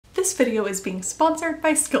This video is being sponsored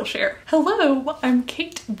by Skillshare. Hello, I'm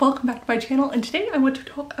Kate. Welcome back to my channel, and today I want to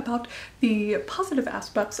talk about the positive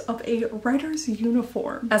aspects of a writer's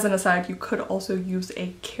uniform. As an aside, you could also use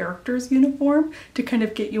a character's uniform to kind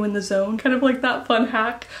of get you in the zone, kind of like that fun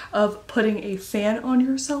hack of putting a fan on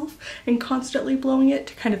yourself and constantly blowing it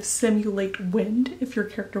to kind of simulate wind. If your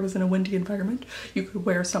character was in a windy environment, you could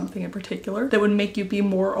wear something in particular that would make you be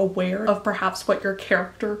more aware of perhaps what your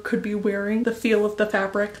character could be wearing, the feel of the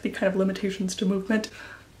fabric, the kind of limitations to movement.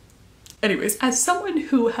 Anyways, as someone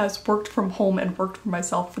who has worked from home and worked for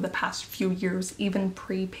myself for the past few years, even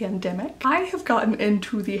pre-pandemic, I have gotten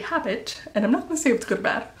into the habit, and I'm not gonna say it's good or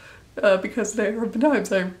bad, because there have been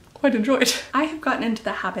times I quite enjoyed. I have gotten into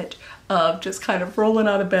the habit of just kind of rolling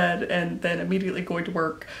out of bed and then immediately going to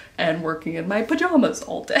work and working in my pajamas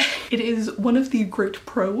all day. It is one of the great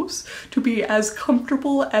pros to be as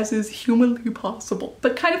comfortable as is humanly possible.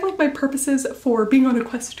 But kind of like my purposes for being on a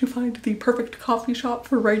quest to find the perfect coffee shop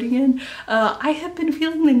for writing in, I have been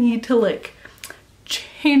feeling the need to like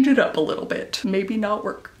change it up a little bit. Maybe not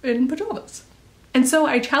work in pajamas. And so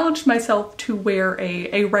I challenged myself to wear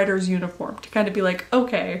a writer's uniform, to kind of be like,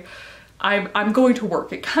 okay, I'm going to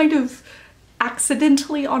work. It kind of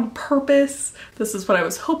accidentally on purpose, this is what I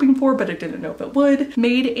was hoping for, but I didn't know if it would,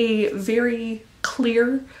 made a very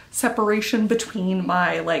clear separation between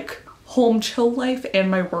my like home chill life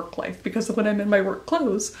and my work life, because when I'm in my work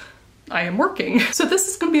clothes, I am working. So this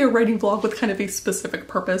is gonna be a writing vlog with kind of a specific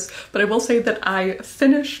purpose, but I will say that I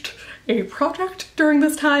finished a project during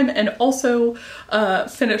this time and also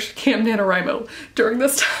finished Camp NaNoWriMo during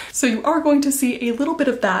this time. So you are going to see a little bit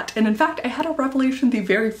of that. And in fact, I had a revelation the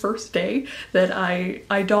very first day that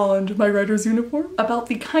I donned my writer's uniform about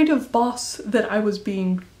the kind of boss that I was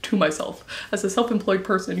being to myself. As a self-employed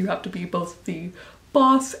person, you have to be both the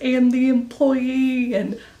boss and the employee,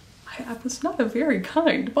 and I was not a very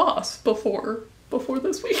kind boss before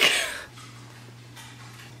this week.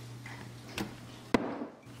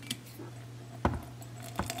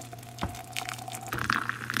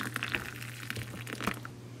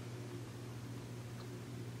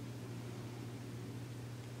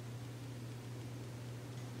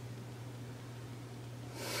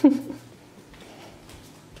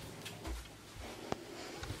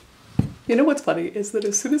 You know what's funny is that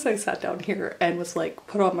as soon as I sat down here and was like,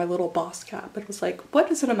 put on my little boss cap and was like, what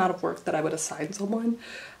is an amount of work that I would assign someone?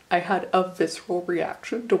 I had a visceral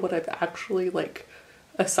reaction to what I've actually like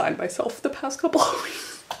assigned myself the past couple of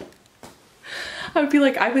weeks. I would be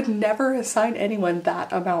like, I would never assign anyone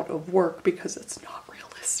that amount of work because it's not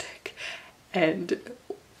realistic. And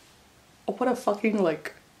what a fucking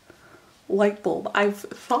like light bulb. I've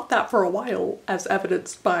thought that for a while, as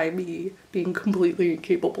evidenced by me being completely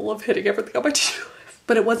incapable of hitting everything on my to-do list.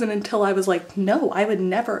 But it wasn't until I was like, no, I would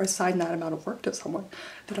never assign that amount of work to someone,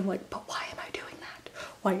 that I'm like, but why am I doing that?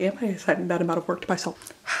 Why am I assigning that amount of work to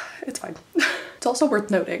myself? It's fine. It's also worth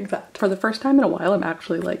noting that for the first time in a while, I'm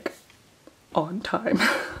actually like on time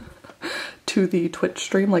to the Twitch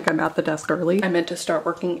stream. Like I'm at the desk early. I meant to start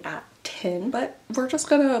working at 10, but we're just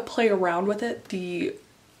gonna play around with it. The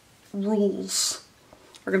rules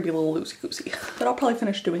are gonna be a little loosey-goosey, but I'll probably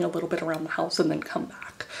finish doing a little bit around the house and then come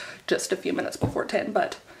back just a few minutes before 10.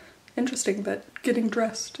 But interesting that getting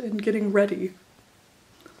dressed and getting ready,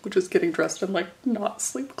 which is getting dressed in like not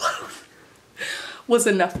sleep clothes, was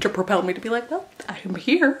enough to propel me to be like, well, I am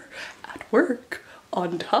here at work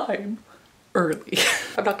on time early.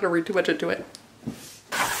 I'm not gonna read too much into it.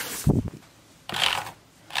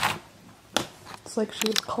 It's like she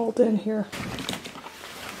was called in here.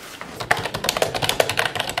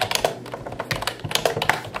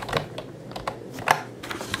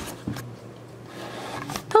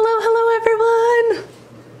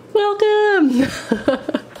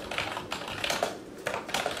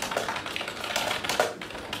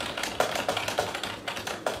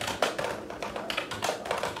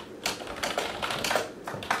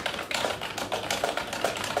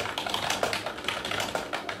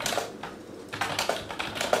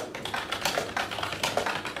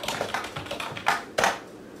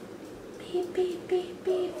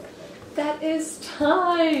 That is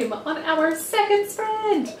time on our second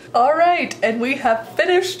sprint. All right, and we have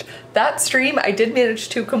finished that stream. I did manage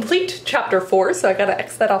to complete chapter 4, so I gotta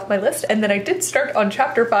X that off my list. And then I did start on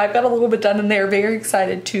chapter 5, got a little bit done in there. Very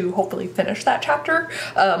excited to hopefully finish that chapter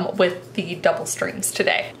with the double streams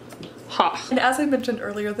today. Ha. And as I mentioned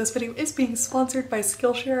earlier, this video is being sponsored by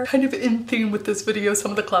Skillshare. Kind of in theme with this video,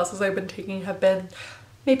 some of the classes I've been taking have been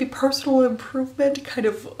maybe personal improvement kind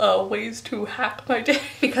of ways to hack my day,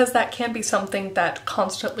 because that can be something that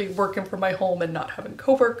constantly working from my home and not having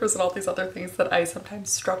coworkers and all these other things that I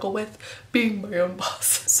sometimes struggle with being my own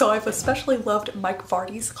boss. So I've especially loved Mike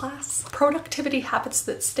Vardy's class, Productivity Habits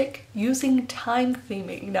That Stick Using Time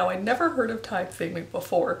Theming. Now, I never heard of time theming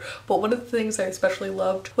before, but one of the things I especially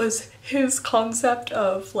loved was his concept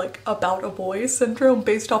of like about a boy syndrome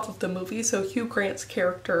based off of the movie. So Hugh Grant's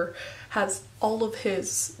character has all of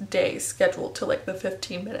his day scheduled to like the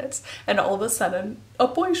 15 minutes, and all of a sudden a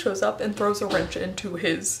boy shows up and throws a wrench into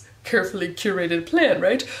his carefully curated plan,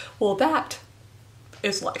 right? Well, that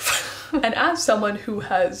is life. And as someone who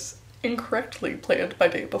has incorrectly planned my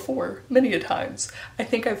day before many a times, I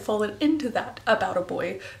think I've fallen into that about a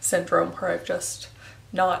boy syndrome where I've just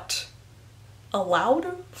not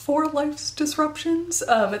allowed for life's disruptions.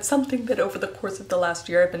 It's something that over the course of the last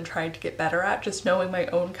year I've been trying to get better at, just knowing my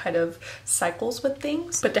own kind of cycles with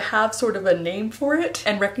things, but to have sort of a name for it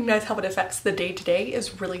and recognize how it affects the day-to-day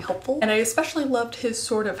is really helpful. And I especially loved his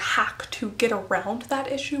sort of hack to get around that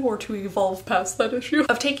issue, or to evolve past that issue,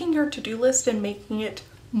 of taking your to-do list and making it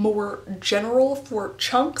more general for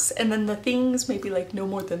chunks, and then the things maybe like no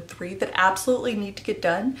more than 3 that absolutely need to get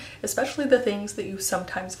done, especially the things that you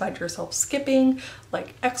sometimes find yourself skipping,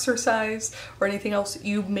 like exercise or anything else,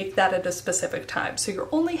 you make that at a specific time. So you're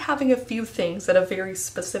only having a few things at a very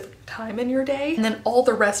specific time in your day, and then all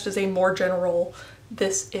the rest is a more general,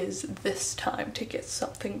 this is this time to get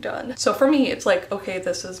something done. So for me, it's like, okay,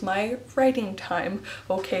 this is my writing time.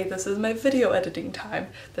 Okay, this is my video editing time.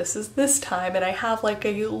 This is this time, and I have like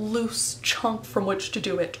a loose chunk from which to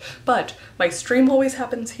do it. But my stream always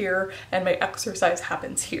happens here and my exercise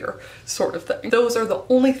happens here, sort of thing. Those are the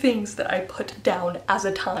only things that I put down as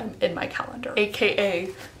a time in my calendar.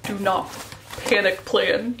 AKA, do not panic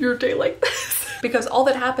plan your day like this. Because all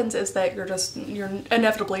that happens is that you're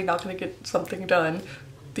inevitably not going to get something done.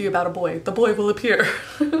 The boy will appear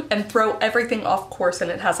and throw everything off course, and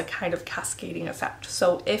it has a kind of cascading effect.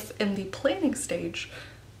 So if in the planning stage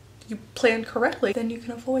you plan correctly, then you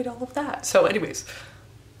can avoid all of that. So anyways,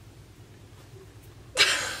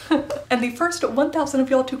 and the first 1,000 of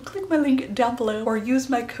y'all to click my link down below or use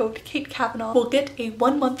my code Kate Kavanaugh will get a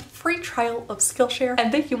 1-month free trial of Skillshare.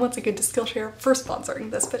 And thank you once again to Skillshare for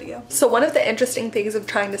sponsoring this video. So one of the interesting things of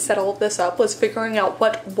trying to set all of this up was figuring out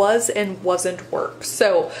what was and wasn't work.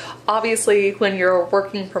 So obviously when you're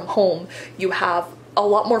working from home, you have a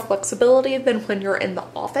lot more flexibility than when you're in the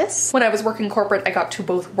office. When I was working corporate, I got to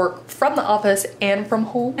both work from the office and from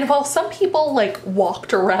home. And while some people like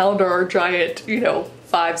walked around our giant,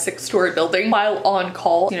 5-6 story building while on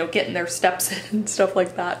call, getting their steps in and stuff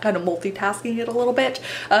like that, kind of multitasking it a little bit.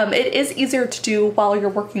 It is easier to do while you're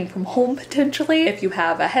working from home potentially if you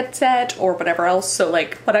have a headset or whatever else. So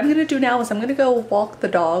like what I'm gonna do now is I'm gonna go walk the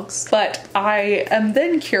dogs, but I am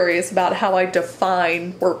then curious about how I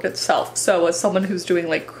define work itself. So as someone who's doing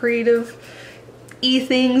like creative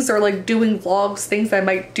things or like doing vlogs, things I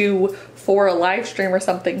might do for a live stream or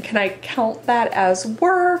something, can I count that as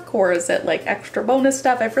work, or is it like extra bonus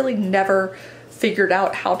stuff? I've really never figured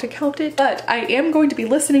out how to count it, but I am going to be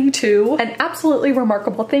listening to An Absolutely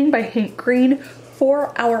Remarkable Thing by Hank Green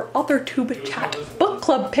for our AuthorTube chat book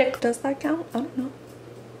club pick. Does that count? I don't know.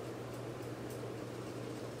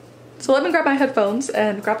 So let me grab my headphones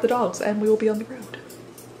and grab the dogs and we will be on the road.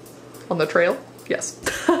 On the trail? Yes.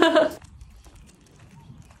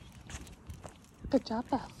 Good job,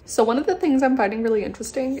 Beth. So one of the things I'm finding really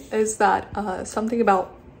interesting is that something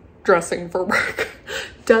about dressing for work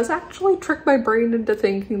does actually trick my brain into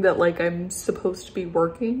thinking that like I'm supposed to be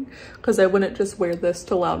working, because I wouldn't just wear this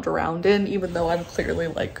to lounge around in, even though I'm clearly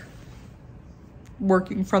like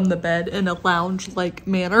working from the bed in a lounge-like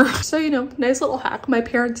manner. So, nice little hack. My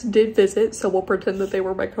parents did visit, so we'll pretend that they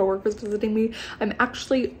were my coworkers visiting me. I'm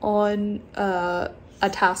actually on a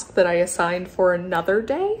task that I assigned for another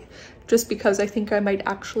day, just because I think I might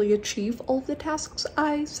actually achieve all of the tasks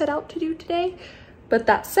I set out to do today. But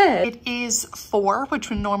that said, it is 4, which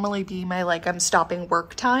would normally be my I'm stopping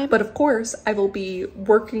work time. But of course, I will be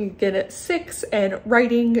working again at 6 and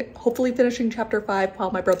writing, hopefully finishing chapter 5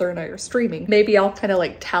 while my brother and I are streaming. Maybe I'll kind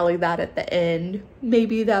of tally that at the end.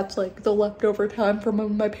 Maybe that's the leftover time from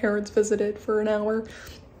when my parents visited for an hour.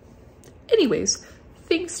 Anyways,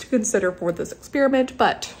 things to consider for this experiment,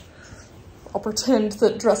 but I'll pretend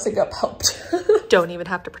that dressing up helped. Don't even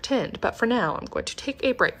have to pretend, but for now, I'm going to take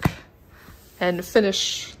a break and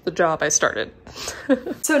finish the job I started.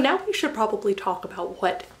 So now we should probably talk about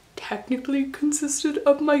what technically consisted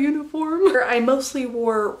of my uniform. I mostly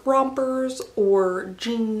wore rompers or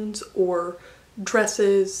jeans or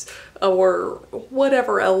dresses or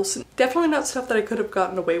whatever else. Definitely not stuff that I could have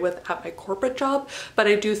gotten away with at my corporate job, but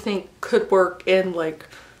I do think could work in like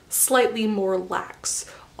slightly more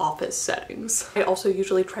lax office settings. I also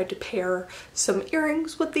usually try to pair some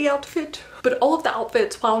earrings with the outfit, but all of the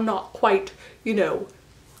outfits, while not quite, you know,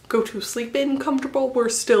 go to sleep in comfortable, were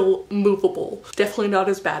still movable. Definitely not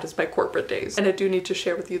as bad as my corporate days. And I do need to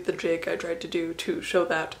share with you the jig I tried to do to show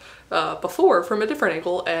that before from a different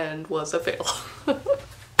angle and was a fail.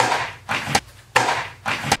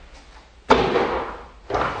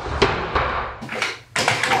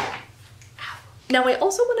 Now, I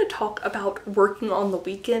also want to talk about working on the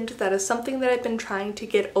weekend. That is something that I've been trying to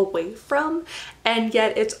get away from, and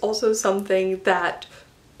yet it's also something that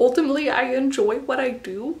ultimately I enjoy what I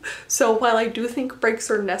do. So while I do think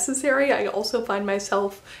breaks are necessary, I also find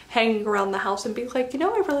myself hanging around the house and being like, you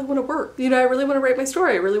know, I really want to work. You know, I really want to write my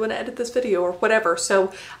story. I really want to edit this video or whatever.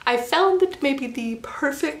 So I found that maybe the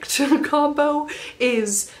perfect combo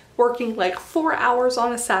is working like 4 hours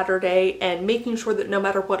on a Saturday and making sure that no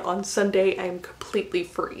matter what on Sunday I'm completely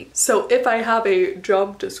free. So if I have a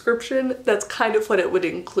job description, that's kind of what it would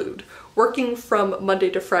include. Working from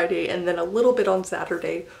Monday to Friday and then a little bit on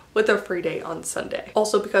Saturday with a free day on Sunday.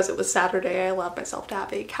 Also, because it was Saturday, I allowed myself to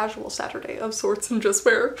have a casual Saturday of sorts and just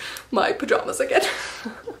wear my pajamas again.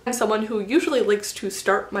 I'm someone who usually likes to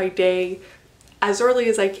start my day as early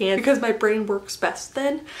as I can because my brain works best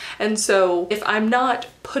then. And so if I'm not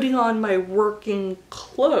putting on my working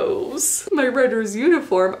clothes, my writer's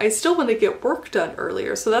uniform, I still want to get work done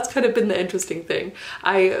earlier. So that's kind of been the interesting thing.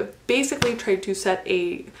 I basically tried to set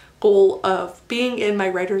a goal of being in my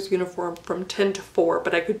writer's uniform from 10 to 4,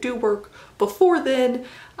 but I could do work before then.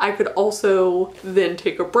 I could also then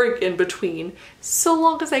take a break in between, so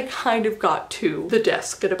long as I kind of got to the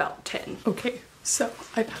desk at about 10. Okay. So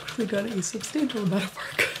I've actually done a substantial amount of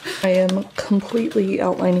work. I am completely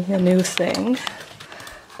outlining a new thing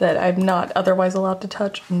that I'm not otherwise allowed to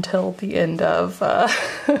touch until the end of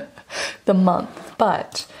the month.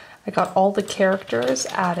 But I got all the characters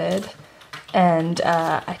added, and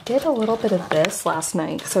I did a little bit of this last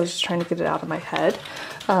night because I was just trying to get it out of my head.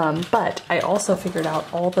 But I also figured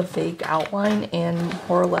out all the vague outline and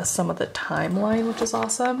more or less some of the timeline, which is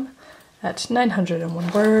awesome. At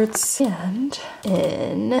 901 words. And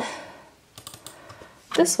in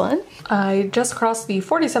this one, I just crossed the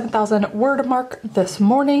 47,000 word mark this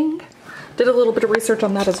morning. Did a little bit of research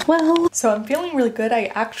on that as well. So I'm feeling really good.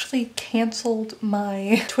 I actually canceled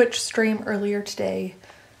my Twitch stream earlier today,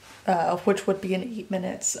 which would be in 8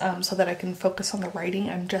 minutes, so that I can focus on the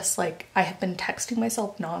writing. I'm just like, I have been texting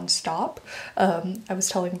myself nonstop. I was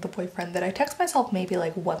telling the boyfriend that I text myself maybe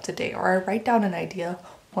like once a day, or I write down an idea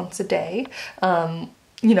once a day,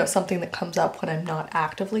 you know, something that comes up when I'm not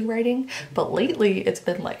actively writing. But lately it's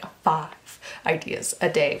been like 5 ideas a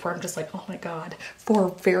day where I'm just like, oh my god, for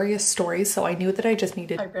various stories. So I knew that I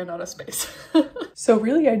ran out of space. So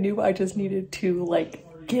really I knew I just needed to like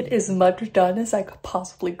get as much done as I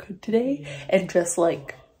possibly could today and just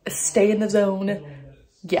like stay in the zone.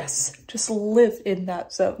 Yes, just live in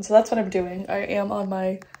that zone. So that's what I'm doing. I am on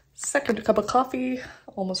my second cup of coffee,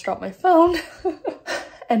 almost dropped my phone.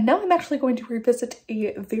 And now I'm actually going to revisit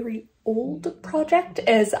a very old project,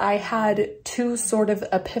 as I had 2 sort of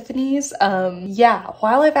epiphanies. Yeah,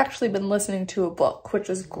 while I've actually been listening to a book, which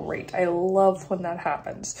is great. I love when that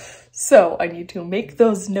happens. So I need to make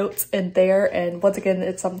those notes in there. And once again,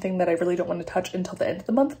 it's something that I really don't want to touch until the end of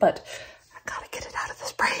the month, but I gotta get it out of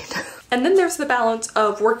this brain. And then there's the balance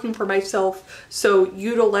of working for myself, so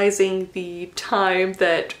utilizing the time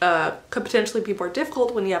that could potentially be more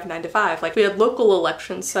difficult when you have 9 to 5. Like we had local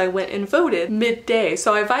elections, so I went and voted midday.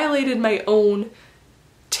 So I violated my own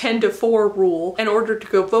 10 to 4 rule in order to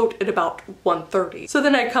go vote at about 1:30. So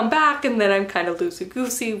then I come back and then I'm kind of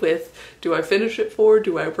loosey-goosey with, do I finish at 4?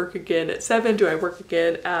 Do I work again at 7? Do I work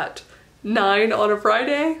again at 9 on a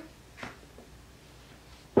Friday?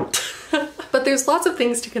 But there's lots of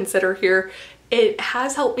things to consider here. It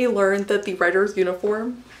has helped me learn that the writer's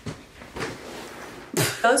uniform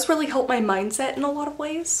does really help my mindset in a lot of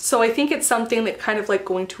ways. So I think it's something that kind of like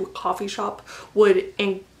going to a coffee shop would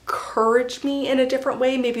encourage me in a different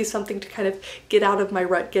way. Maybe something to kind of get out of my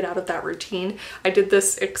rut, get out of that routine. I did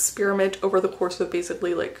this experiment over the course of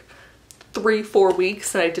basically like 3-4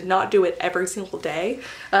 weeks, and I did not do it every single day.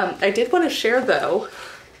 I did want to share though,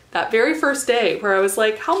 that very first day where I was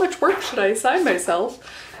like, how much work should I assign myself?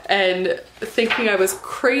 And thinking I was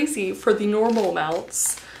crazy for the normal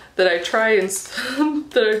amounts that I try and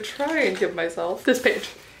give myself. This page.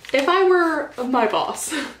 If I were my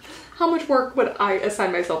boss, how much work would I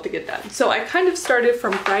assign myself to get done? So I kind of started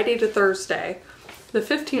from Friday to Thursday the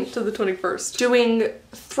 15th to the 21st, doing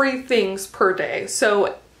 3 things per day.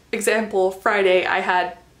 So example, Friday I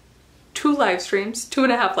had 2 live streams,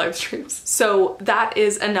 2.5 live streams. So that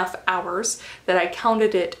is enough hours that I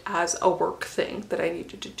counted it as a work thing that I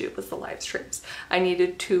needed to do with the live streams. I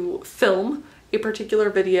needed to film a particular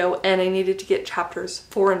video and I needed to get chapters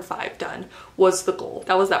 4 and 5 done was the goal.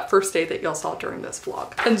 That was that first day that y'all saw during this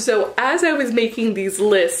vlog. And so as I was making these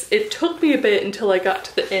lists, it took me a bit until I got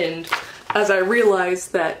to the end as I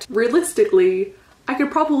realized that realistically, I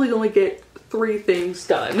could probably only get 3 things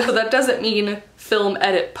done. So that doesn't mean film,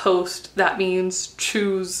 edit, post. That means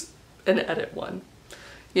choose and edit one.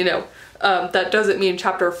 You know, that doesn't mean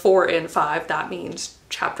chapter 4 and 5. That means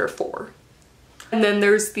chapter 4. And then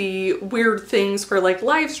there's the weird things where like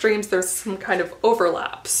live streams, there's some kind of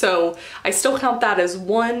overlap. So I still count that as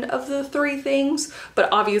one of the 3 things,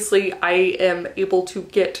 but obviously I am able to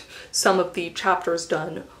get some of the chapters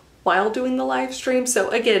done while doing the live stream. So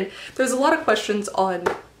again, there's a lot of questions on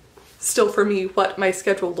still for me what my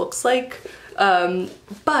schedule looks like,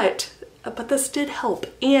 but this did help,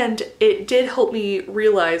 and it did help me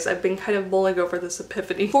realize I've been kind of mulling over this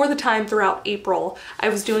epiphany. For the time throughout April, I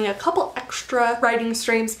was doing a couple extra writing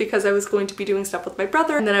streams because I was going to be doing stuff with my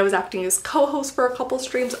brother, and then I was acting as co-host for a couple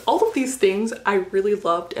streams. All of these things I really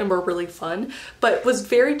loved and were really fun, but was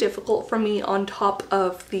very difficult for me on top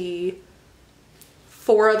of the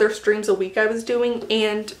 4 other streams a week I was doing,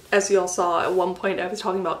 and as y'all saw at one point I was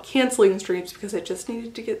talking about canceling streams because I just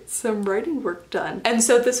needed to get some writing work done. And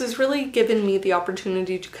so this has really given me the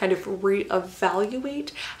opportunity to kind of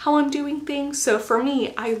reevaluate how I'm doing things. So for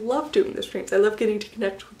me, I love doing the streams. I love getting to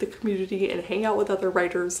connect with the community and hang out with other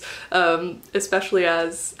writers, especially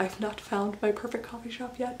as I've not found my perfect coffee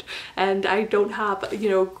shop yet, and I don't have, you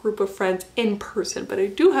know, a group of friends in person, but I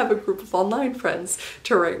do have a group of online friends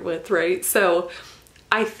to write with, right? So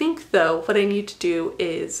I think though what I need to do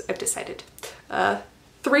is, I've decided,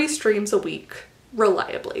 3 streams a week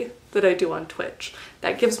reliably that I do on Twitch.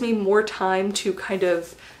 That gives me more time to kind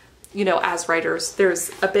of, you know, as writers,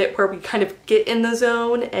 there's a bit where we kind of get in the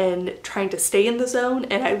zone and trying to stay in the zone,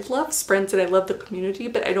 and I love sprints and I love the community,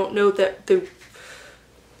 but I don't know that the,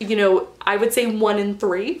 you know, I would say 1 in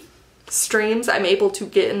 3 streams I'm able to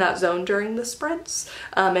get in that zone during the sprints,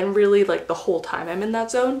 and really like the whole time I'm in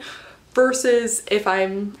that zone. Versus if I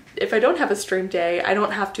don't have a stream day, I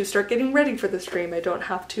don't have to start getting ready for the stream. I don't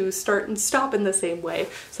have to start and stop in the same way.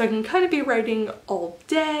 So I can kind of be writing all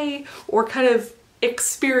day or kind of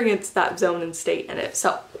experience that zone and state in it.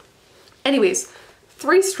 So anyways,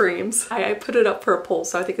 3 streams. I put it up for a poll,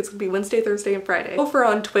 so I think it's gonna be Wednesday, Thursday, and Friday over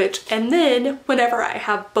on Twitch. And then whenever I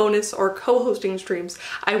have bonus or co-hosting streams,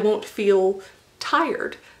 I won't feel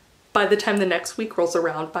tired by the time the next week rolls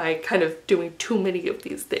around by kind of doing too many of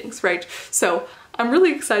these things, right? So I'm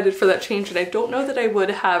really excited for that change, and I don't know that I would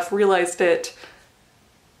have realized it,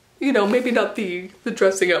 you know, maybe not the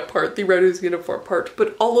dressing up part, the writer's uniform part,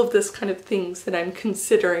 but all of this kind of things that I'm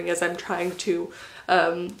considering as I'm trying to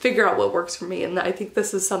figure out what works for me. And I think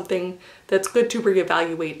this is something that's good to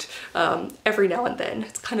reevaluate every now and then.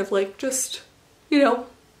 It's kind of like just, you know,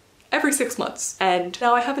 every 6 months. And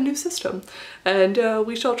now I have a new system, and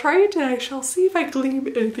we shall try it, and I shall see if I glean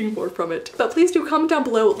anything more from it. But please do comment down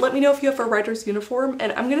below. Let me know if you have a writer's uniform,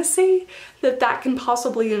 and I'm gonna say that that can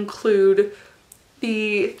possibly include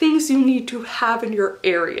the things you need to have in your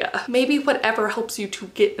area. Maybe whatever helps you to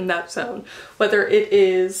get in that zone, whether it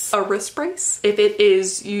is a wrist brace, if it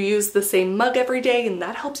is you use the same mug every day and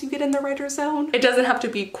that helps you get in the writer zone. It doesn't have to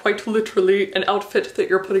be quite literally an outfit that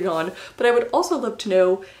you're putting on, but I would also love to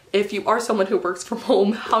know if you are someone who works from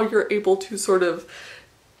home, how you're able to sort of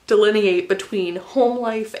delineate between home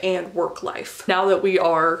life and work life now that we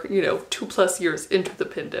are, you know, 2+ years into the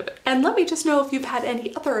pandemic. And let me just know if you've had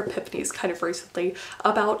any other epiphanies kind of recently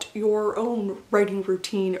about your own writing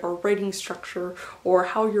routine or writing structure, or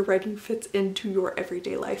how your writing fits into your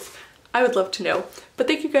everyday life. I would love to know. But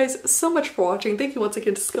thank you guys so much for watching. Thank you once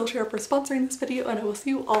again to Skillshare for sponsoring this video, and I will see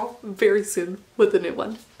you all very soon with a new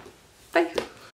one. Bye!